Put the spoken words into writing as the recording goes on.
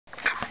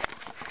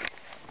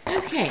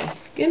Okay,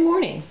 good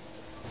morning.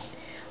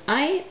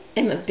 I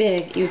am a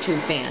big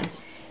YouTube fan,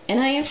 and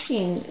I have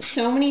seen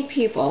so many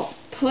people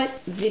put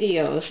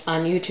videos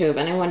on YouTube,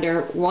 and I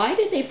wonder, why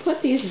did they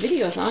put these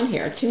videos on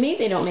here? To me,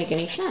 they don't make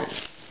any sense.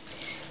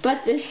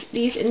 But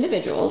these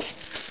individuals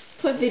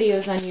put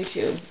videos on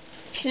YouTube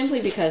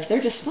simply because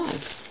they're just fun.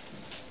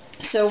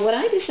 So what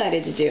I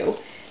decided to do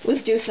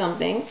was do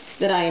something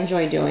that I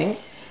enjoy doing,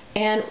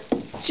 and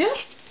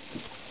just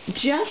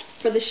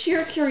for the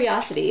sheer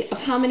curiosity of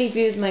how many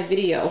views my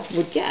video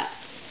would get.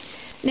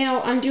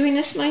 Now, I'm doing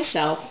this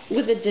myself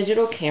with a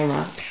digital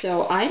camera,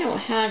 so I don't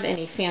have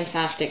any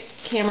fantastic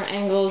camera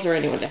angles or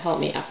anyone to help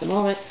me at the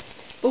moment.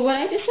 But what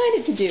I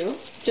decided to do,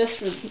 just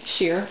for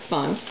sheer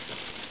fun,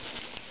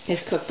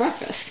 is cook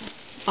breakfast.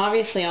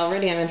 Obviously,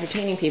 already I'm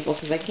entertaining people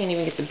because I can't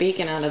even get the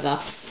bacon out of the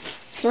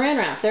saran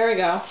wrap. There we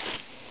go.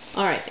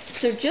 Alright,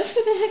 so just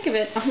for the heck of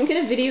it, I'm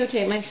going to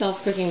videotape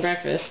myself cooking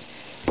breakfast,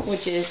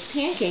 which is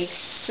pancakes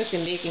cooked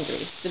in bacon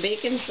grease. The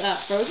bacon's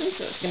frozen,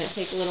 so it's going to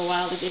take a little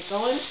while to get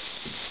going,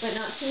 but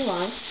not too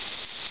long.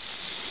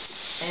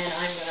 And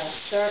I'm going to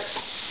start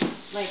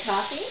my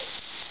coffee.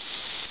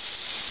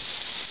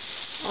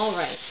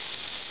 Alright.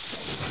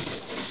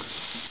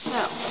 So,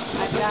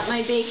 I've got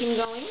my bacon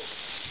going,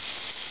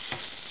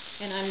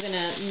 and I'm going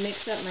to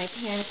mix up my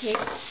pancake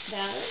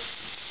batter.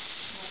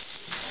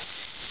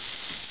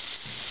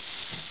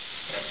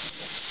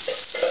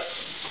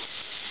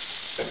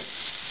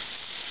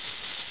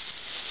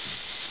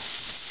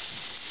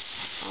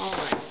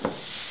 Alright.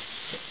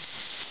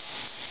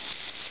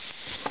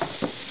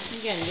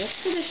 Again, just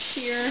for the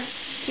sheer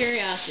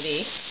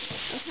curiosity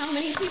of how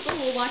many people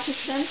will watch a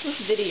senseless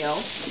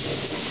video,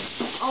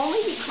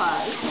 only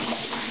because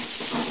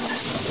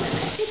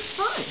it's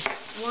fun.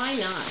 Why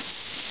not?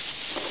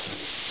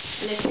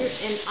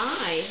 And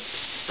I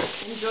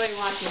enjoy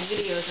watching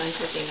videos on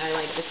cooking. I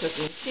like the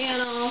cooking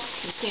channel.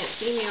 You can't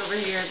see me over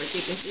here, but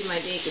you can see my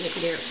bacon. You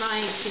can hear it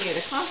frying. You can hear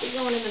the coffee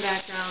going in the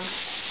background.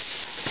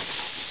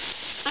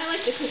 I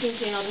like the cooking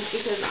channel just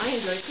because I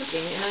enjoy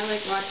cooking, and I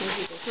like watching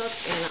people cook,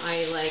 and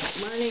I like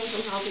learning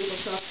from how people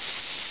cook.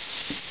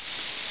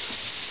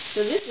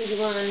 So this is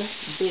one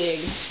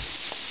big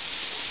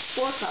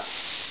 4-cup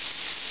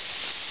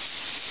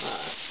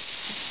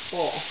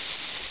bowl.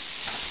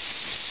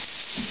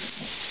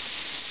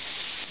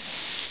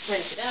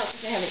 Rinse it out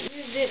because I haven't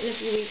used it in a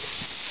few weeks.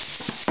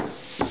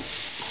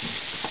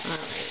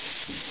 Alright.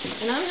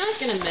 And I'm not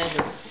going to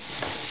measure,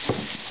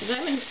 because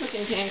I've been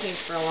cooking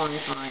pancakes for a long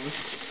time.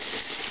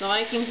 So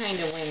I can kind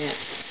of wing it.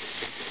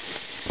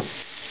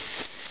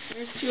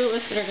 There's 2 of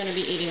us that are going to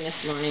be eating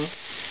this morning.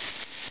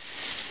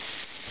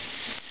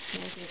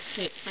 Pancakes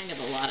take kind of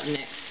a lot of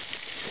mix.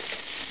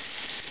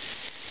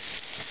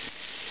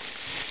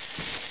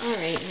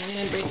 Alright, and I'm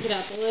going to break it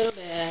up a little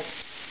bit,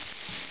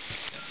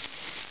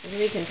 and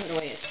we can put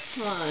away a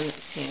ton of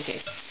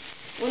pancakes.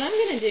 What I'm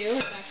going to do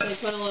is actually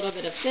put a little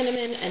bit of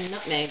cinnamon and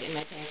nutmeg in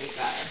my pancake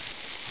batter.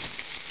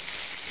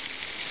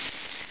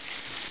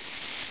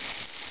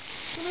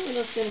 Put a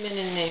little cinnamon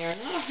in there,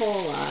 not a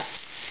whole lot,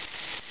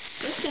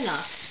 just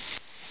enough.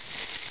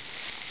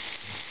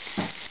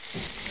 And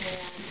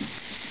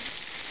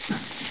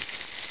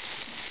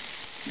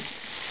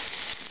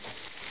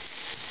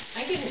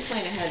I didn't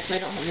plan ahead, so I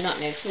don't have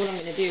nutmeg, so what I'm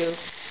going to do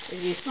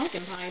is use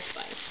pumpkin pie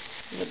spice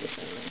with the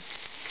cinnamon.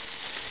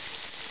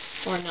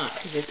 Or not,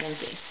 because it's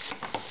empty.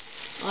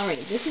 Alright,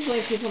 this is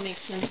why people make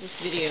senseless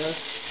videos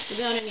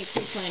without any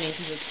pre-planning,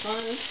 because it's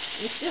fun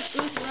and stuff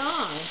goes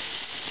wrong.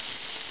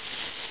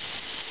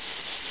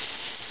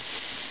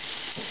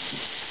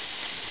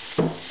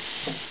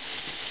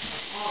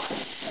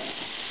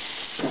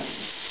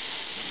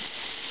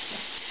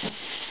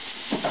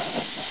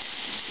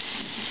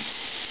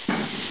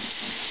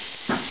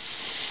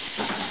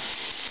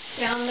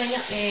 Down my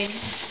nutmeg.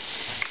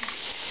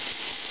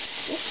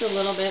 Just a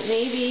little bit,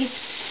 maybe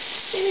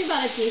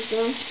about a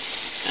teaspoon.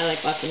 I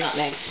like lots of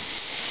nutmeg.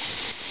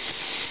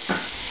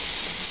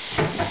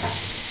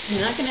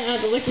 I'm not going to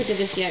add the liquid to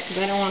this yet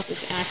because I don't want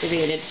this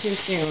activated too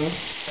soon.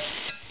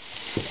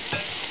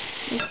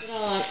 Mix it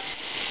all up.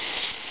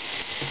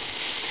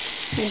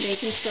 My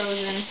bacon's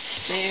frozen.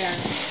 There.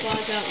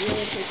 Thaws out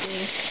really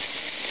quickly.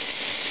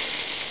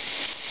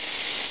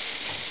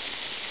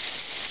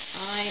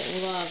 I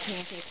love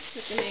pancakes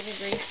cooked in bacon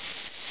grease.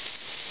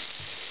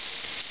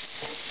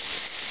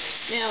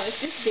 Now, if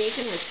this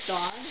bacon was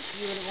thawed,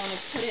 you would want to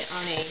put it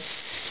on a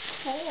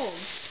cold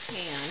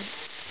pan,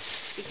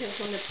 because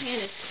when the pan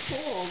is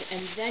cold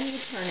and then you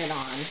turn it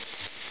on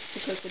to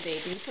cook the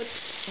bacon,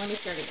 let me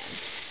start again.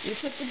 You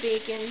put the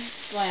bacon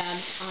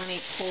slabs on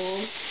a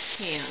cold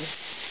pan.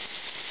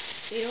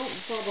 They don't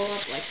bubble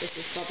up like this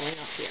is bubbling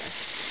up here.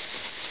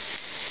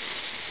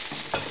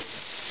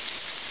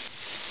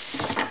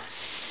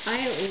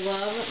 I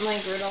love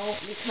my griddle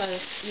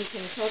because you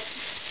can cook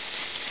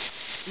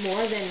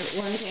more than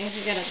 1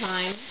 pancake at a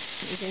time.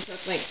 You can cook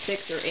like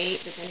 6 or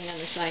 8 depending on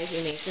the size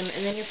you make them,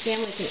 and then your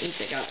family can eat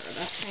together.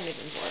 That's kind of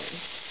important.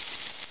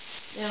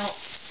 Now,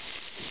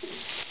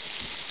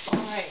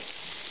 alright.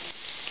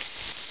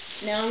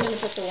 Now I'm going to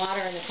put the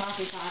water in the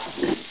coffee pot.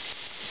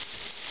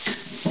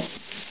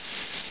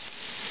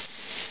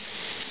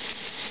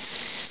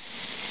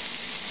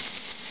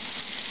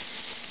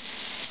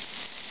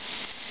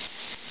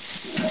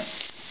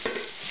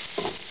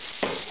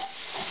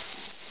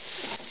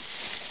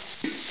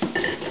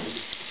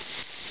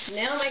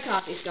 Now my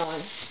coffee's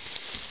going.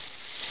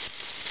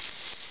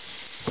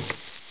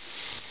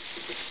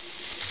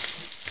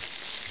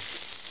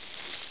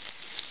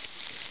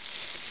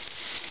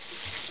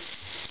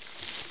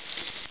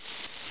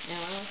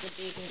 Now I want the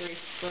bacon grease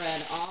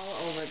spread all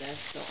over this,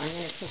 so I'm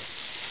going to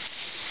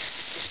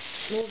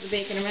move the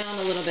bacon around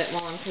a little bit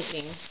while I'm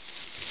cooking.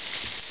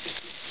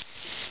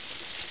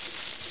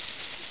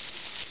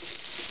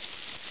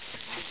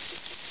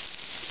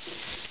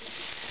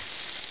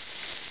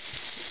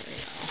 There we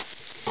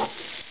go.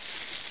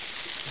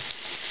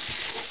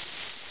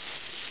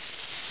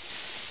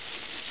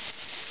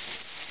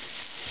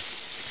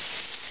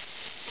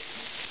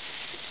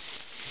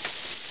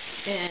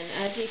 And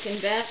as you can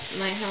bet,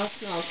 my house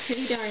smells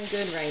pretty darn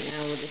good right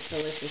now with this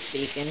delicious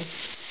bacon.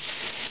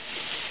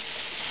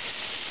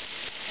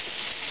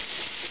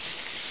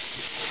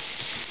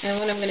 And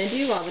what I'm going to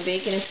do while the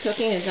bacon is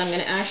cooking is I'm going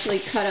to actually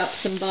cut up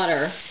some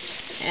butter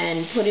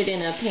and put it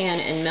in a pan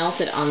and melt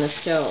it on the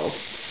stove,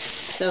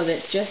 so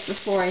that just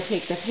before I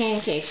take the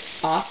pancakes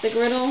off the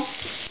griddle,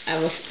 I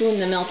will spoon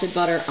the melted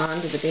butter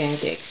onto the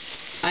pancakes.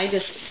 I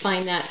just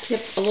find that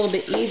tip a little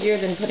bit easier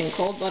than putting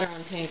cold butter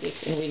on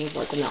pancakes and waiting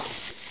for it to melt.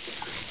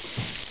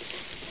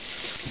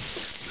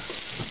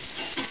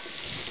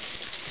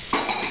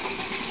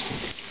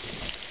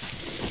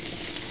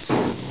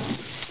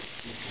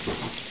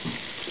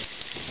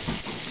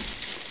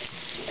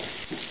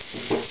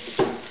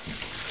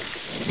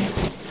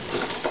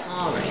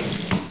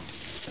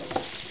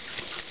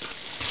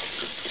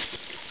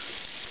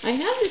 I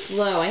have this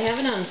low. I have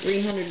it on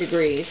 300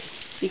 degrees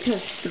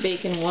because the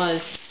bacon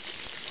was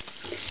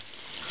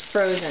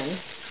frozen.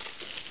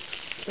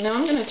 So now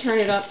I'm going to turn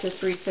it up to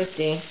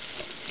 350.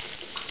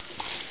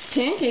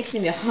 Pancakes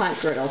need a hot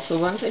griddle, so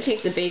once I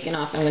take the bacon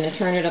off, I'm going to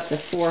turn it up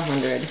to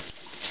 400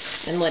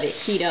 and let it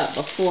heat up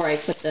before I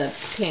put the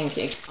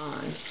pancakes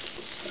on.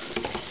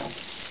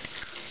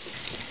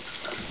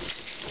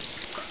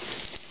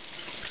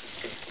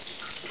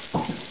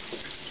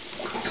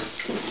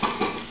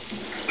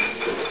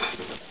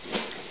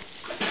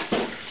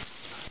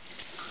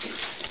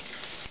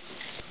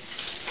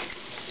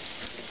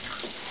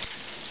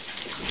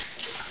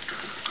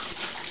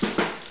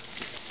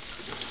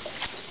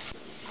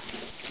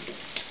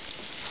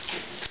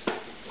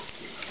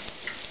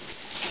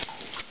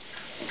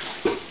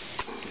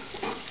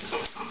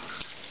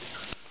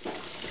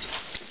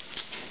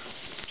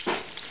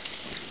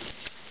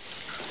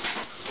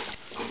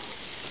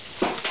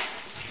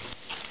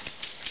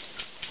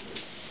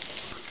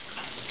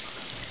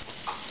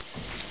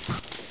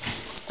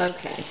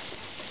 Okay,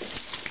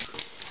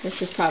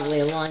 this is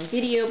probably a long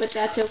video, but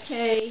that's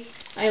okay.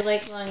 I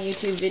like long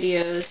YouTube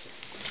videos.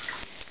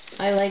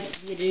 I like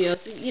videos,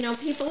 you know,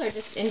 people are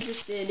just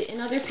interested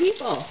in other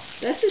people.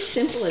 That's as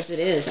simple as it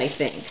is, I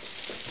think.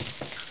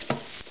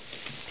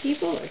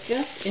 People are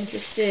just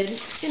interested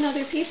in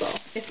other people.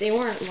 If they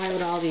weren't, why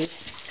would all these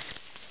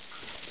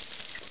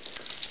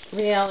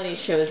reality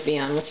shows be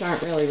on, which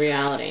aren't really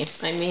reality?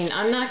 I mean,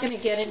 I'm not going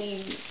to get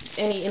any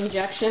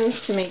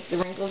injections to make the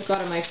wrinkles go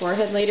out of my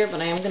forehead later,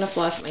 but I am going to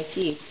floss my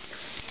teeth.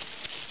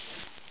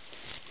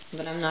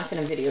 But I'm not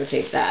going to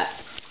videotape that.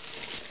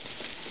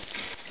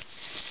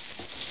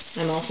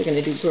 I'm also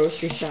going to do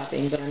grocery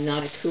shopping, but I'm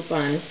not a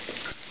coupon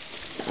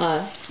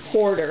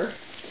hoarder.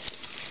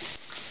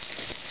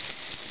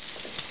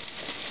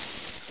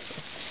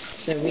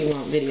 So we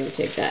won't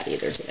videotape that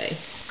either today.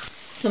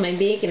 So my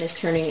bacon is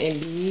turning a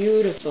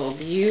beautiful,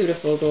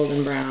 beautiful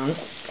golden brown.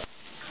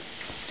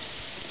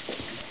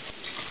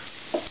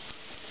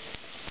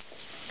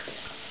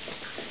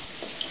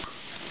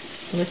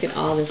 Look at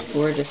all this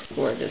gorgeous,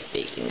 gorgeous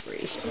bacon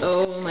grease.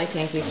 Oh, my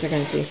pancakes are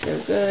going to taste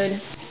so good.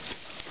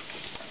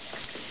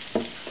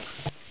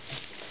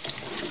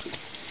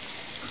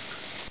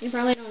 You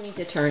probably don't need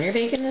to turn your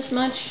bacon this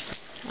much.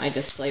 I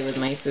just play with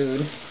my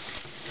food.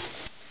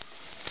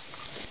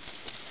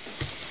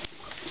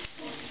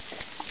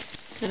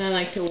 And I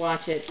like to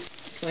watch it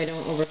so I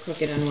don't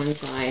overcook it on one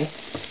side.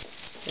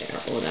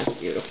 There, oh, that's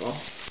beautiful.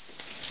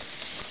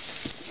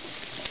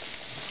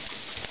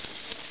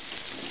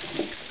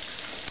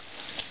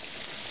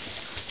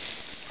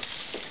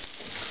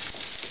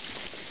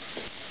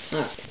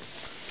 Okay.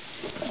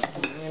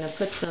 I'm going to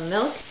put some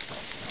milk.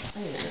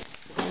 Wait a minute.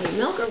 I need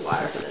milk or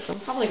water for this. I'm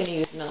probably going to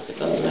use milk. It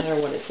doesn't matter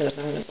what it says.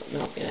 I'm going to put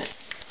milk in it.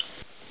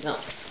 Milk.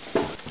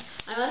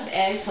 I love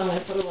eggs, so I'm going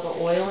to put a little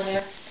oil in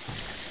there.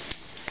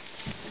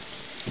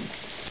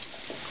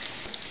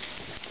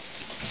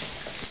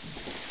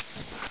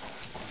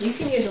 You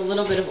can use a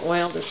little bit of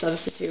oil to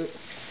substitute.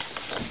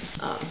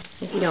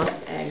 If you don't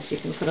have eggs, you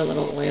can put a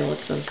little oil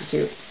to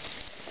substitute.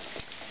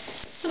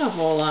 Not a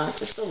whole lot,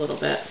 just a little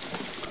bit.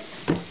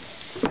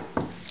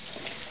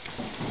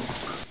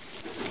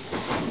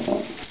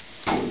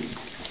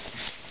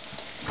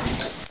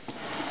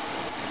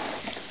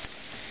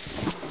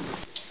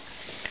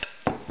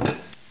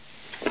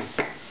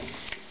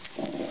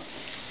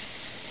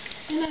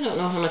 And I don't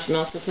know how much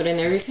milk to put in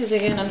there because,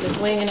 again, I'm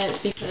just winging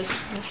it because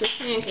it's just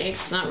pancakes,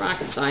 not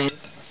rocket science.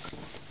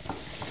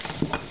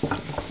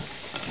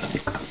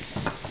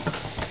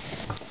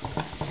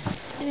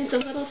 a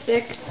little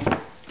thick,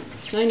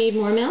 so I need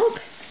more milk.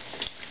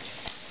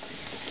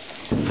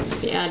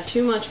 If you add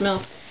too much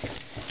milk,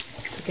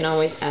 you can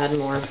always add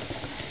more.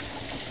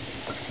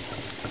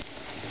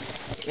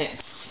 Mix.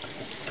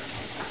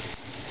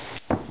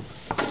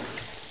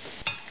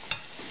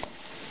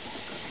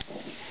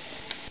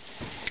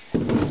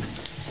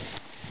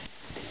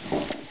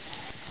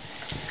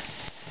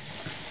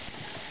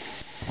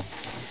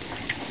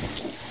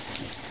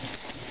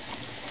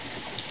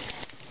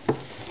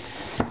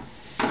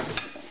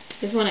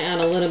 Just want to add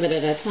a little bit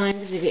at a time,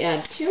 because if you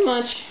add too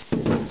much,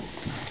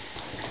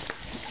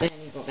 then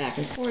you go back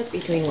and forth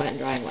between wet and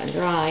dry and wet and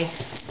dry.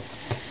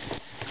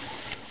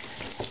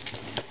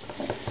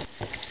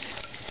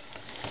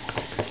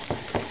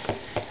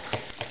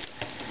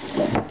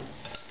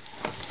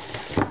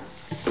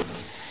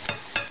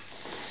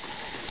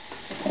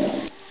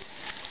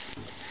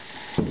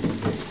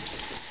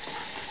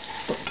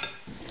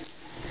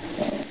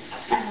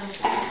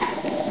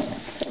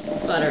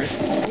 Butter's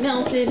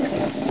melted.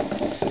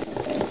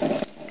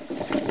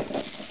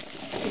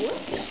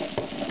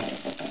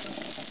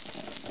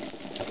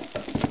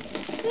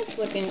 That's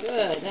looking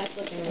good. That's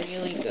looking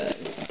really good.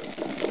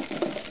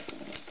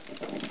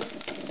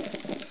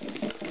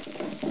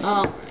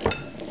 Alright.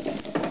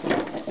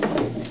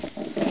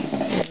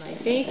 And my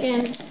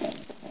bacon.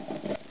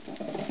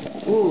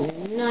 Ooh,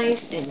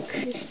 nice and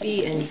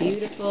crispy and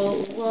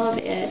beautiful. Love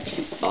it.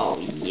 Oh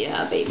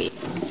yeah, baby.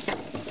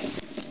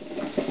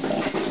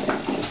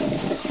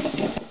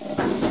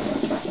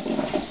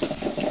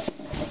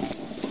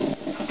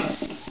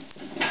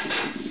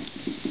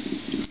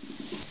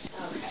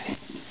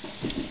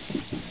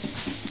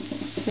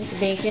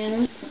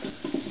 Bacon.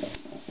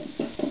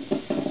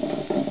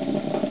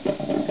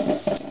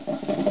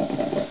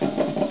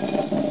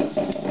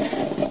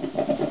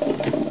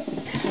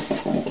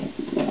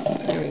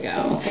 There we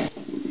go.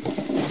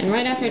 And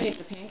right after I take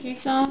the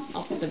pancakes off,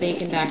 I'll put the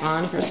bacon back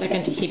on for a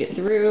second to heat it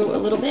through a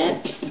little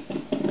bit.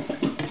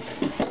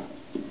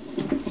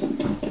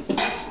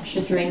 I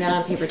should drain that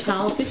on paper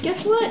towels, but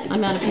guess what?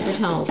 I'm out of paper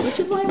towels, which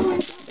is why I'm going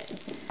to stop it.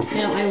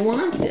 Now I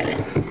want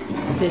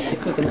this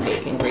to cook in the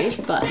bacon grease,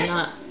 but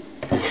not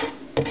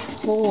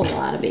whole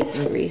lot of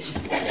bacon grease.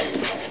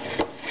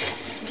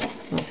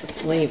 Want the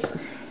flavor.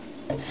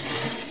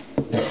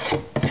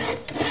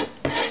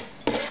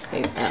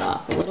 Scrape that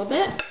off a little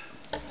bit.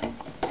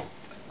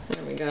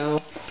 There we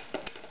go.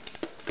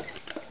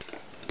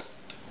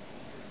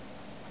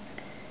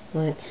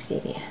 Let's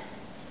see.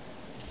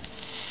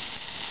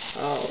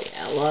 Oh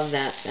yeah, love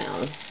that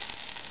sound.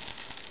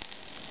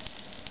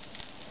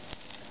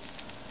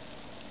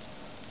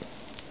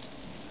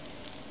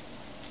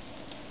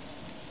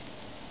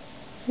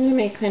 I'm going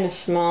to make kind of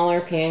smaller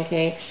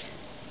pancakes.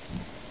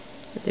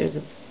 But there's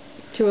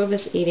two of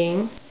us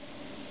eating.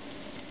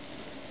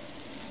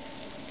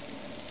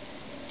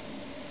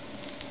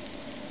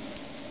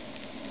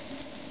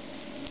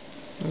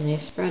 And they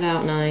spread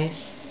out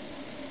nice.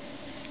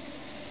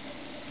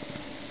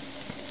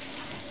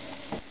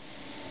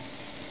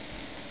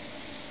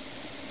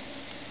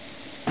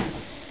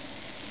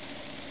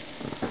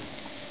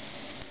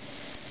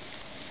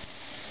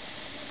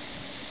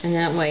 And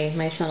that way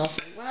my son will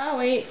say, wow,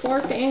 I ate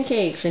 4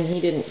 pancakes, and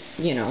he didn't,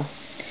 you know,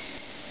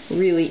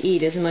 really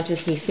eat as much as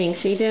he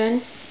thinks he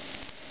did.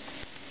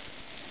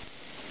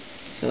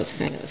 So it's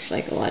kind of a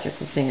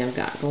psychological thing I've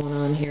got going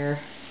on here.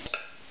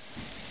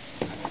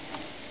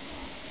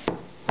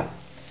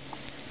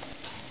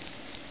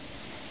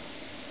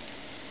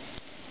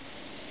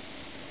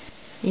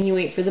 And you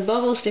wait for the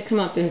bubbles to come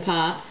up and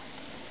pop.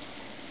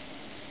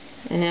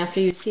 And after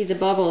you see the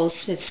bubbles,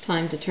 it's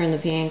time to turn the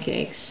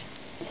pancakes.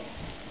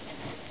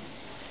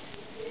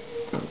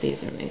 Oh,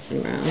 these are nice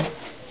and brown.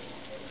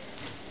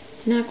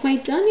 Not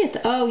quite done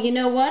yet. Oh, you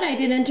know what? I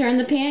didn't turn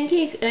the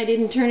pancake. I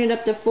didn't turn it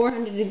up to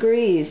 400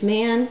 degrees.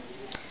 Man,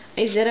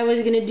 I said I was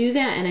going to do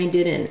that, and I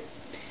didn't.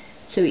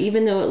 So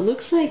even though it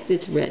looks like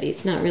it's ready,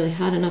 it's not really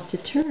hot enough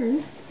to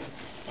turn.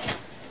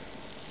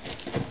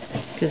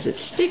 Because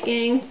it's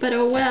sticking, but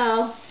oh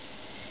well.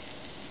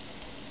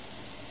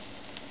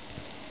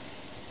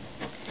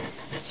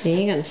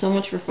 See, got so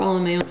much for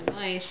following my own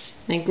advice.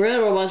 My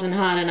griddle wasn't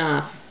hot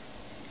enough.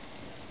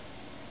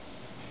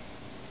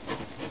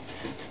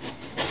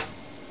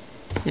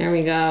 There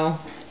we go.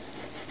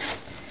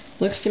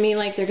 Looks to me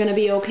like they're going to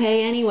be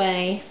okay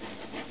anyway.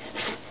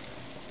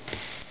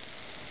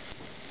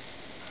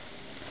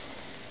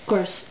 Of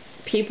course,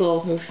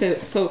 people who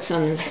folks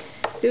on the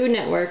Food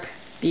Network,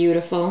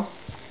 beautiful.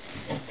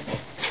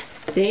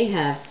 They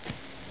have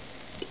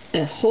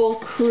a whole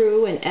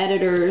crew and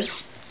editors.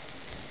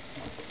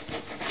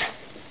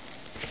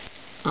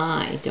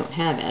 I don't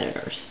have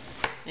editors.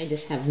 I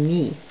just have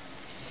me.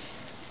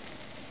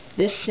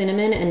 This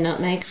cinnamon and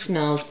nutmeg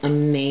smells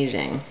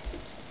amazing.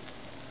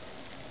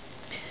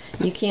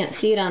 You can't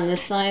see it on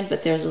this side,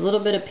 but there's a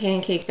little bit of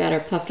pancake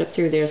batter puffed up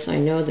through there, so I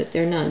know that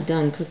they're not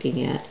done cooking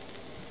yet.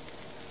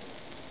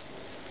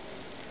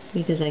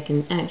 Because I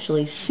can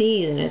actually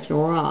see that it's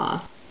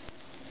raw.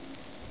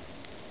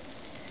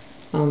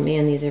 Oh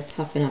man, these are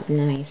puffing up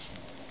nice.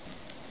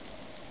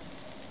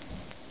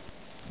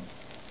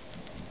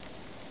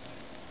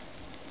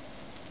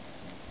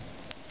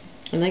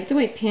 like the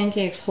way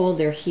pancakes hold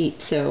their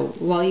heat. So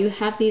while you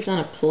have these on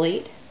a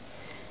plate,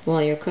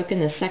 while you're cooking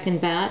the second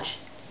batch,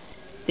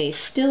 they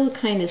still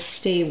kind of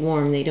stay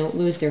warm. They don't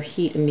lose their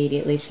heat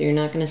immediately, so you're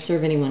not going to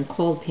serve anyone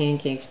cold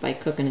pancakes by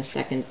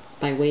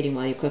waiting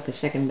while you cook a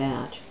second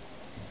batch.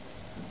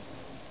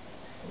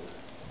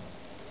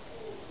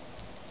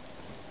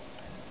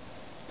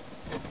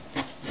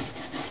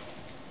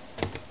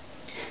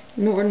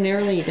 And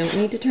ordinarily you don't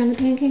need to turn the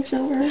pancakes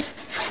over,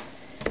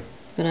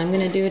 but I'm going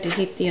to do it to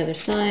heat the other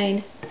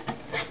side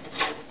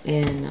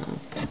and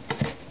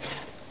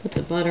put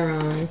the butter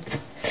on.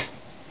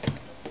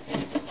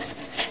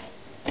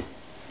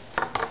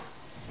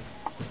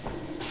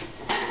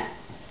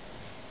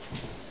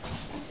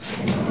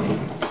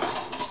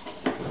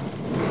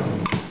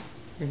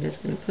 We're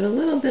just going to put a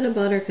little bit of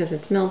butter because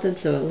it's melted,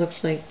 so it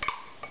looks like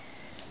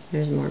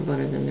there's more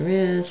butter than there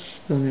is.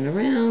 Spoon it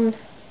around.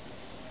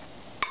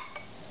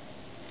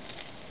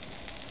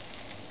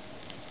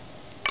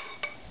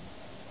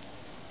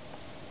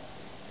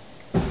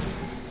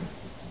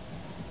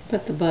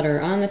 Put the butter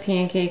on the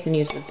pancake and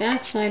use the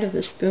back side of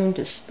the spoon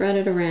to spread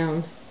it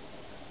around.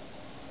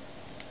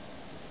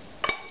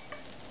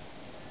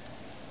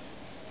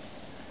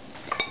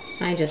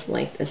 I just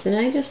like this, and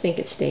I just think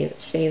it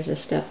saves a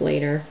step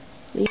later.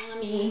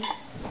 Yummy!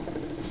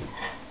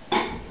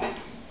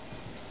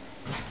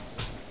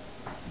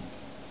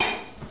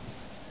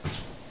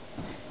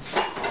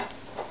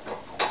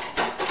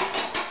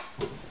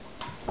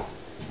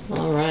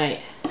 All right.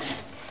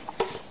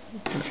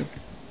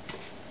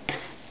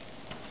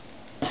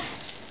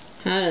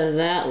 How does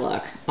that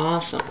look?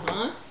 Awesome,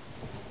 huh?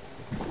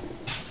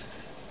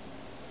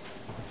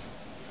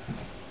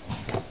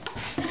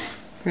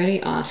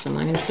 Pretty awesome.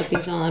 I'm going to put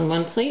these all on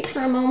one plate for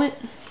a moment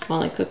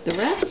while I cook the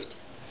rest.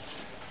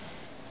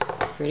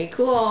 Pretty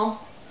cool.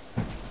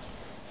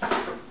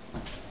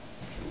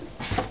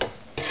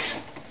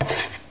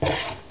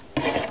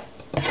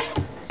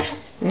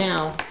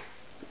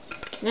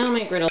 Now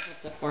my griddle's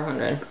up to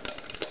 400.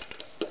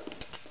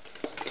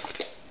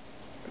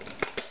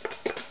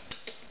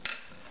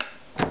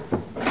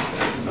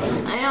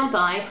 I don't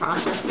buy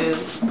processed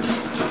foods.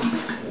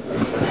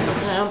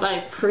 I don't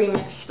buy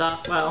pre-mixed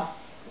stuff. Well,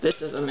 this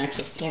is a mix.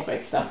 This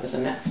pancake stuff is a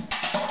mix.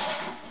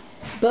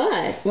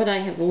 But what I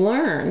have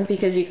learned,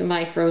 because you can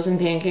buy frozen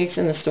pancakes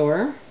in the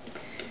store,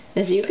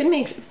 is you can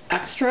make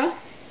extra,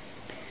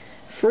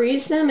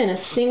 freeze them in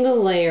a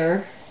single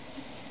layer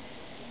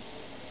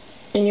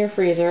in your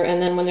freezer,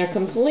 and then when they're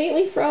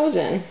completely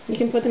frozen, you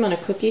can put them on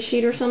a cookie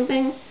sheet or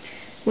something.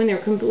 When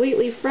they're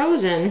completely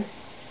frozen,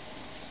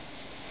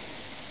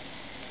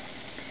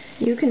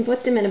 you can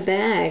put them in a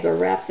bag or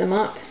wrap them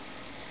up,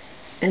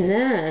 and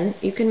then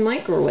you can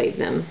microwave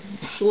them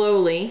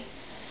slowly,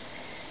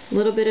 a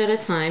little bit at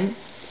a time,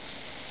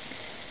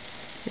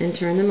 and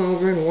turn them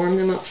over and warm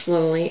them up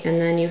slowly,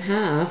 and then you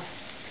have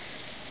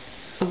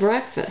a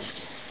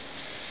breakfast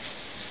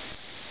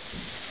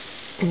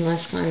in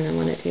less time than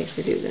what it takes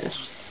to do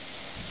this.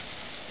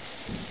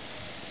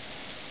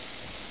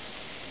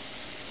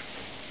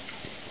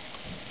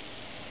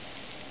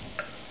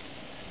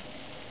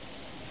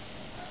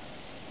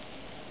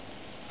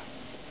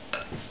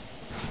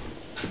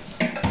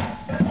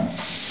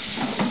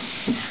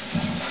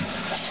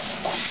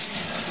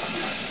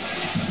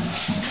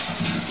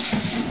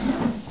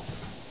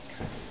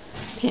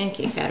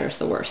 Pancake batter's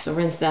the worst, so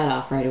rinse that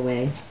off right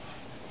away.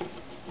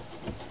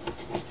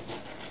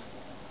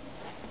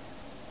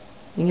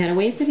 You gotta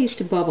wait for these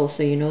to bubble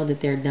so you know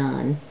that they're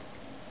done.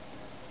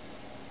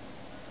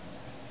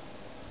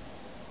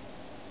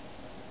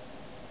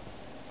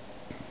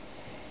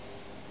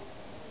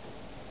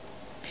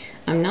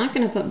 I'm not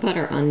going to put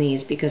butter on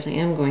these because I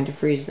am going to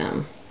freeze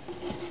them.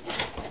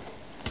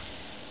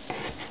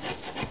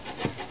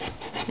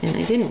 And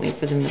I didn't wait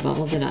for them to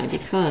bubble, did I?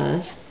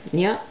 Because,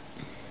 yep,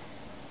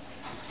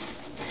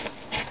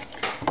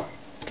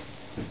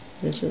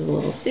 this is a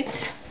little thick.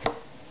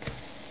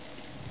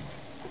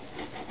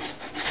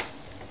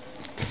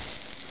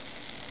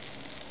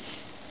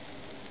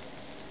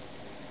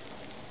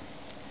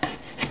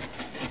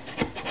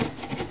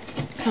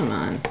 Come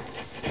on.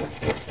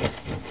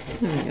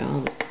 There we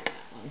go.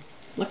 That one.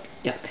 Look,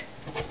 yuck.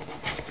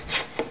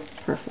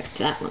 Perfect.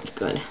 That one's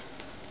good.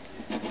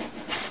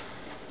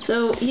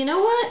 So, you know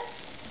what?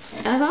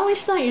 I've always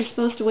thought you're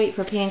supposed to wait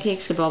for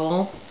pancakes to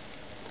bubble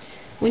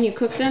when you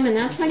cook them, and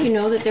that's how you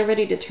know that they're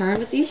ready to turn.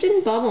 But these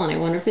didn't bubble, and I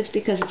wonder if it's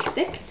because it's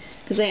thick,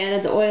 because I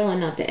added the oil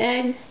and not the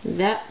egg.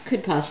 That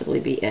could possibly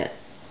be it.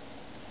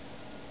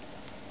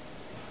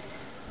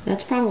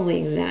 That's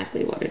probably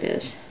exactly what it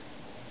is.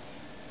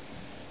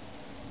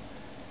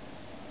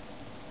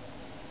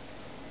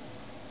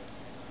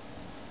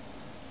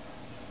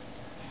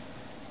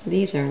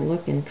 These are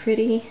looking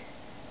pretty,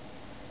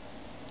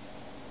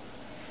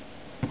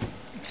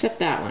 except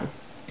that one,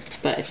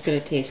 but it's going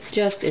to taste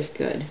just as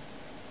good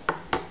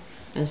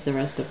as the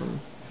rest of them.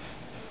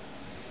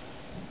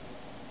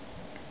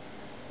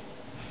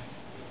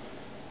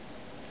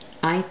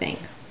 I think.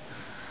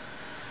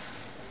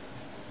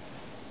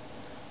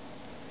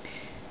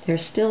 They're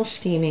still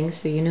steaming,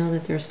 so you know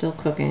that they're still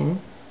cooking.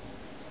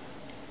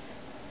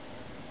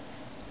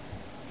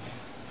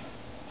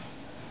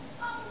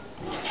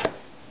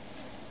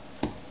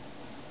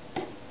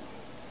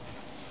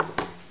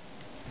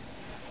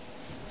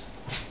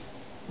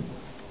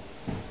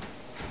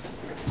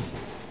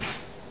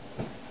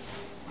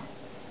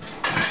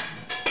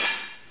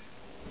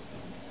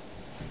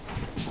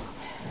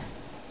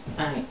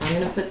 Alright, I'm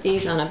going to put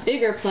these on a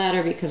bigger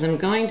platter because I'm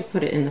going to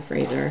put it in the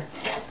freezer.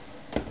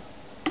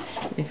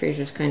 My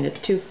freezer's kind of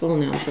too full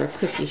now for a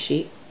cookie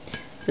sheet.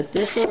 But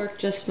this will work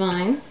just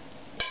fine.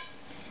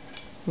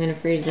 I'm going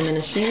to freeze them in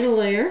a single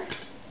layer.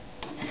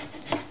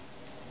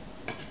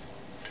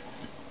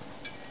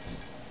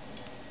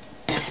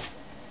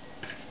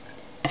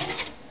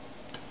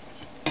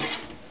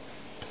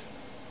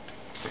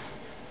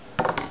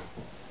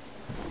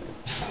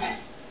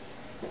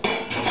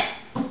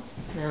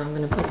 Now I'm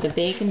going to put the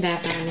bacon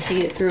back on and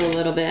heat it through a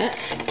little bit.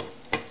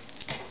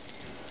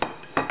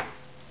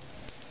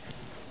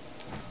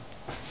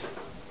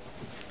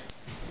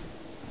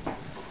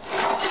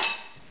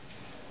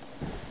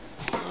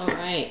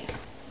 Alright.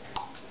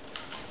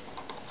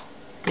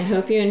 I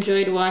hope you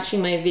enjoyed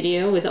watching my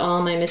video with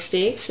all my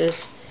mistakes as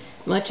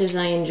much as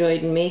I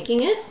enjoyed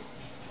making it.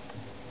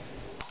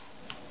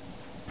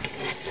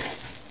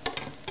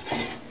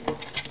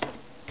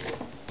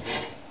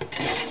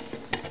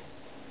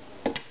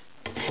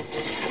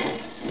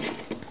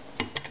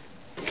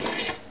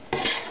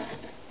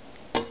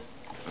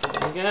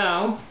 There we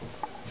go.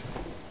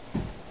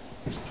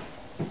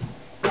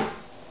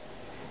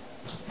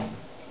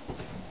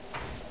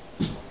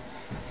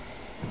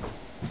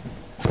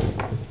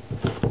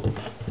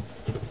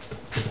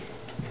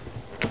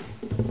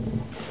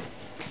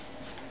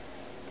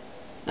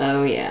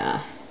 Oh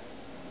yeah.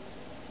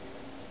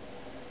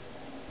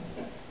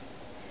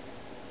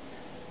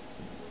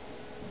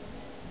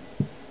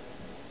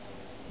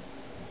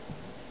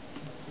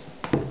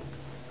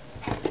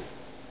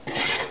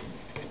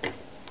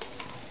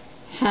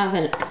 Have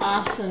an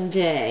awesome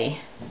day.